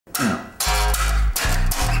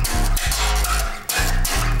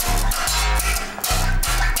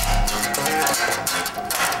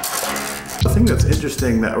thing that's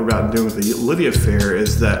interesting that we're about doing with the Lydia Fair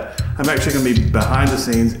is that I'm actually going to be behind the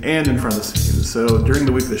scenes and in front of the scenes. So during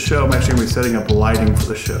the week of the show, I'm actually going to be setting up lighting for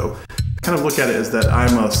the show. Kind of look at it as that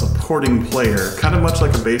I'm a supporting player, kind of much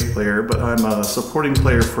like a bass player, but I'm a supporting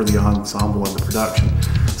player for the ensemble and the production.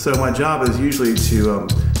 So my job is usually to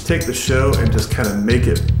take the show and just kind of make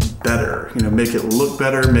it better, make it look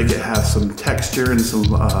better, make it have some texture and some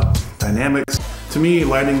dynamics. To me,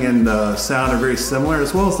 lighting and sound are very similar,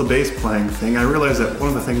 as well as the bass playing thing. I realize that one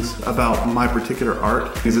of the things about my particular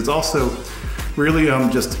art is it's also really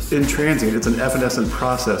just in transient. It's an evanescent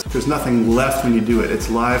process. There's nothing left when you do it. It's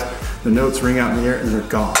live, the notes ring out in the air, and they're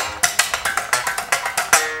gone.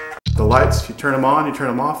 The lights, you turn them on, you turn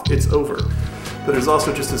them off, it's over. But there's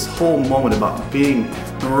also just this whole moment about being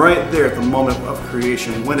right there at the moment of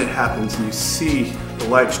creation when it happens, and you see the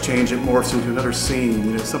lights change, it morphs into another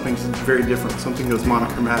scene, something very different, something goes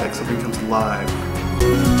monochromatic, something comes alive.